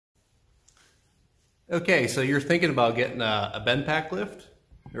Okay, so you're thinking about getting a Bendpak lift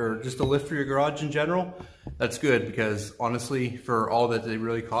or just a lift for your garage in general. That's good because honestly, for all that they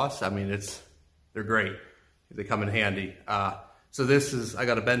really cost, I mean, they're great. They come in handy. So this is, I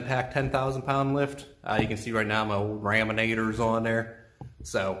got a Bendpak 10,000 pound lift. You can see right now my old Raminator's on there.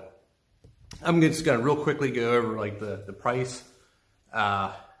 So I'm just gonna real quickly go over like the price,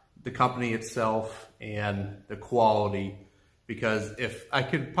 the company itself, and the quality. Because if I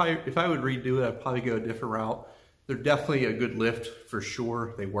would redo it, I'd probably go a different route. They're definitely a good lift for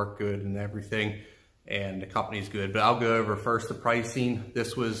sure. They work good and everything, and the company's good. But I'll go over first the pricing.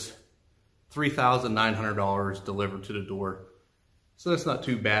 This was $3,900 delivered to the door, so that's not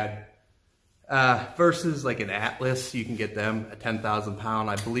too bad. Versus like an Atlas, you can get them a 10,000 pound,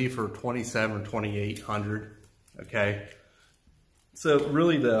 I believe, for $2,700 or $2,800. Okay, so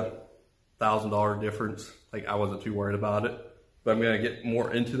really the $1,000 difference, like I wasn't too worried about it. But I'm gonna get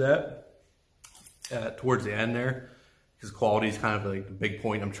more into that towards the end there, because quality is kind of like the big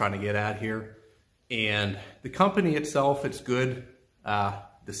point I'm trying to get at here. And the company itself, it's good.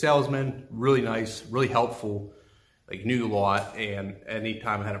 The salesman, really nice, really helpful, like knew a lot. And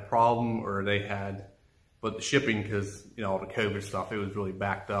anytime I had a problem or they had, but the shipping, because you know all the COVID stuff, it was really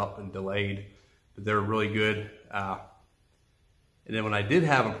backed up and delayed. But they're really good. And then when I did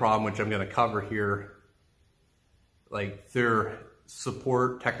have a problem, which I'm gonna cover here, like their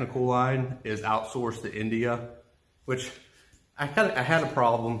support technical line is outsourced to India, which I had a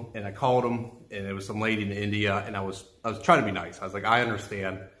problem and I called them and it was some lady in India, and I was trying to be nice. I was like, I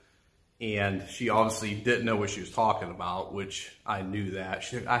understand. And she obviously didn't know what she was talking about, which I knew that.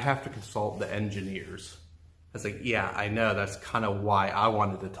 She said, I have to consult the engineers. I was like, yeah, I know. That's kind of why I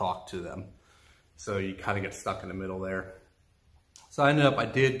wanted to talk to them. So you kind of get stuck in the middle there. So I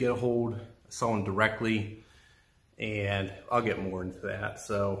did get a hold of someone directly, and I'll get more into that.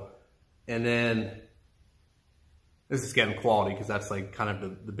 So, and then this is getting quality, because that's like kind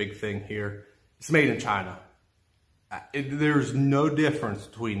of the big thing here. It's made in China. There's no difference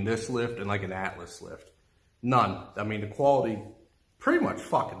between this lift and like an Atlas lift. None. I mean, the quality pretty much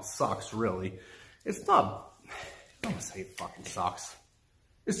fucking sucks, really. It's not, I don't want to say it fucking sucks.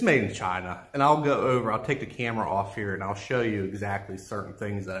 It's made in China. And I'll take the camera off here and I'll show you exactly certain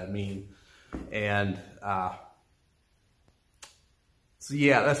things that I mean. And, so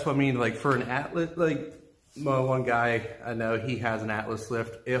yeah, that's what I mean. Like for an Atlas, like my one guy I know, he has an Atlas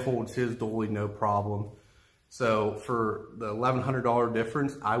lift. It holds his dolly no problem. So for the $1,100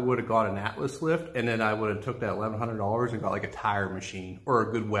 difference, I would have got an Atlas lift, and then I would have took that $1,100 and got like a tire machine or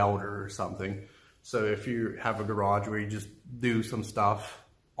a good welder or something. So if you have a garage where you just do some stuff,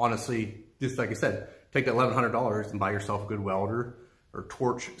 honestly, just like I said, take that $1,100 and buy yourself a good welder or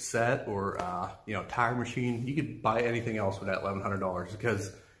torch set or you know, tire machine. You could buy anything else with that $1,100,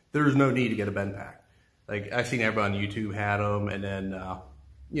 because there's no need to get a Bendpak. Like I've seen everybody on YouTube had them, and then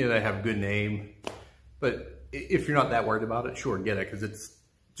you know, they have a good name. But if you're not that worried about it, sure, get it, because it's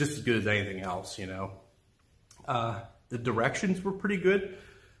just as good as anything else, you know. The directions were pretty good.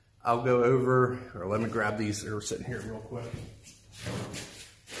 I'll go over, or let me grab these. They're sitting here real quick.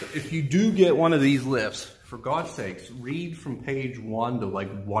 So if you do get one of these lifts, for God's sakes, read from page 1 to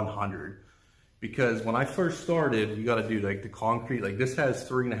like 100. Because when I first started, you got to do like the concrete. Like this has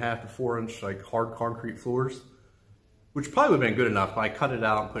 3.5 to 4 inch like hard concrete floors, which probably would have been good enough. But I cut it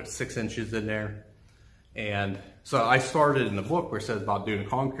out and put 6 inches in there. And so I started in the book where it says about doing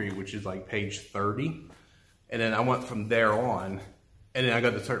concrete, which is like page 30. And then I went from there on. And then I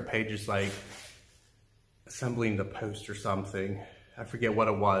got to certain pages like assembling the post or something. I forget what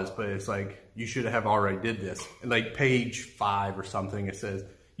it was, but it's like, you should have already did this. And like page 5 or something, it says,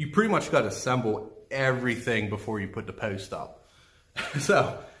 you pretty much got to assemble everything before you put the post up.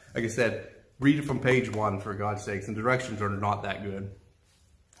 So, like I said, read it from page 1 for God's sakes, and directions are not that good.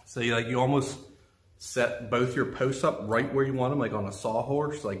 So you almost set both your posts up right where you want them, like on a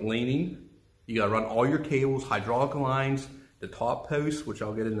sawhorse, like leaning. You got to run all your cables, hydraulic lines, the top post, which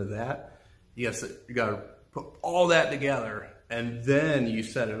I'll get into that. You got to put all that together, and then you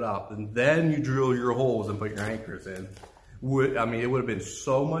set it up, and then you drill your holes and put your anchors in. I mean, it would have been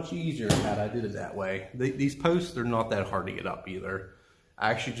so much easier had I did it that way. These posts, they're not that hard to get up either.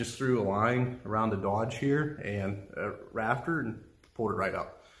 I actually just threw a line around the Dodge here and a rafter and pulled it right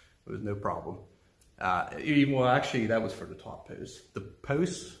up. It was no problem. Well, actually, that was for the top post. The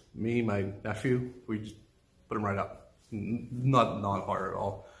posts, me, my nephew, we just put them right up. Not hard at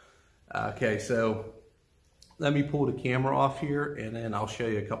all. Okay, so let me pull the camera off here, and then I'll show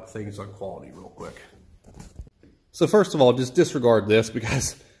you a couple things on quality real quick. So first of all, just disregard this,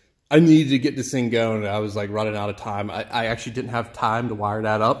 because I needed to get this thing going. I was like running out of time. I actually didn't have time to wire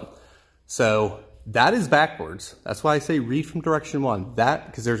that up. So that is backwards. That's why I say read from direction 1. That,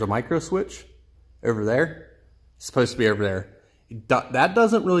 because there's a micro switch over there. It's supposed to be over there. That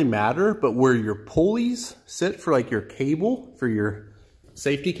doesn't really matter, but where your pulleys sit for like your cable, for your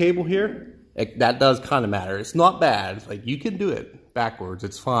safety cable here, that does kind of matter. It's not bad. Like, you can do it backwards.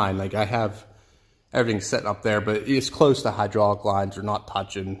 It's fine. Like, I have everything set up there, but it's close to hydraulic lines. You're not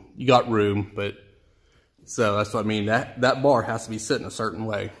touching. You got room, but so that's what I mean. That bar has to be sitting a certain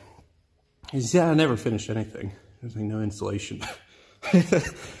way. Yeah, I never finished anything. There's like no insulation.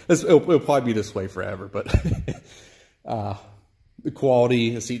 It'll probably be this way forever, but the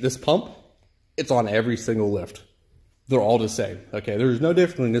quality, see this pump, it's on every single lift. They're all the same. Okay, there's no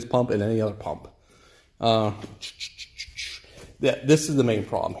difference between this pump and any other pump. This is the main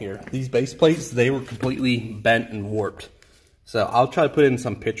problem here. These base plates, they were completely bent and warped. So I'll try to put in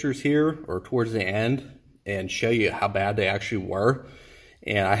some pictures here or towards the end and show you how bad they actually were.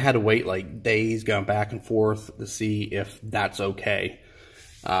 And I had to wait like days going back and forth to see if that's okay.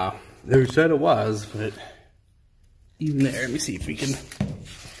 They said it was, but even there, let me see if we can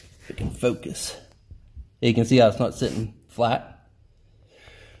focus. You can see how it's not sitting flat.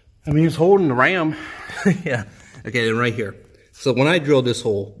 I mean, it's holding the ram. Yeah. Okay, then right here. So when I drilled this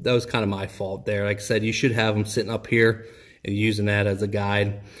hole, that was kind of my fault there. Like I said, you should have them sitting up here and using that as a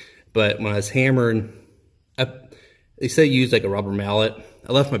guide. But when I was hammering, they say use like a rubber mallet.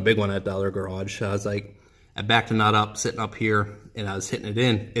 I left my big one at the other garage. So I backed the nut up, sitting up here, and I was hitting it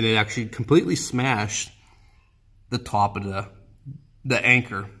in, and it actually completely smashed the top of the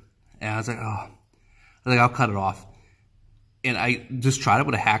anchor. And I was like, oh, I'll cut it off. And I just tried it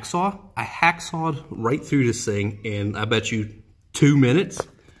with a hacksaw. I hacksawed right through this thing in, I bet you, 2 minutes,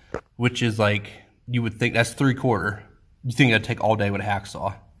 which is like, you would think that's 3/4. You think it'd take all day with a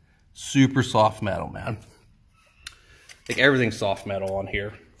hacksaw. Super soft metal, man. Like, everything's soft metal on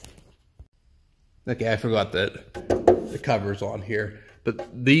here. Okay, I forgot that the cover's on here. But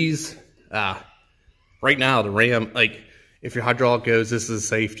these, right now, the ram, like, if your hydraulic goes, this is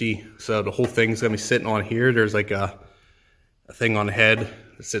safety. So the whole thing's gonna be sitting on here. There's like a thing on the head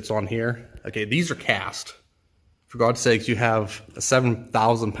that sits on here. Okay, these are cast. For God's sakes, you have a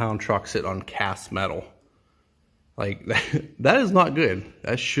 7,000-pound truck sit on cast metal. Like, that is not good.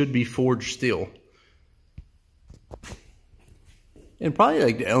 That should be forged steel. And probably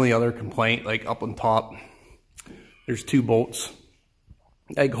like the only other complaint, like up on top, there's 2 bolts.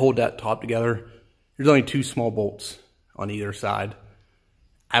 I can hold that top together. There's only 2 small bolts on either side.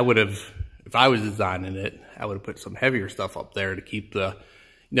 I would have, if I was designing it, I would have put some heavier stuff up there to keep the,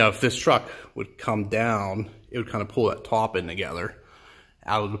 you know, if this truck would come down, it would kind of pull that top in together.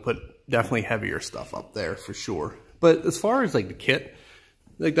 I would have put definitely heavier stuff up there for sure. But as far as like the kit,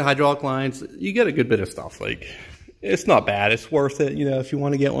 like the hydraulic lines, you get a good bit of stuff. Like, it's not bad. It's worth it. You know, if you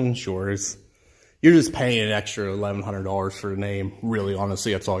want to get one, sure. You're just paying an extra $1,100 for the name. Really,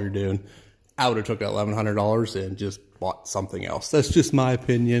 honestly, that's all you're doing. I would have took that $1,100 and just bought something else. That's just my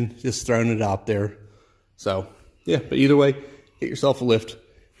opinion. Just throwing it out there. So, yeah. But either way, get yourself a lift.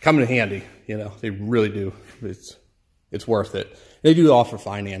 Come in handy. You know, they really do. It's worth it. They do offer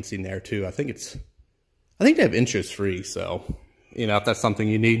financing there too. I think they have interest free. So, you know, if that's something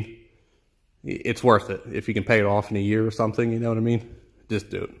you need, it's worth it. If you can pay it off in a year or something, you know what I mean? Just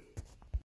do it.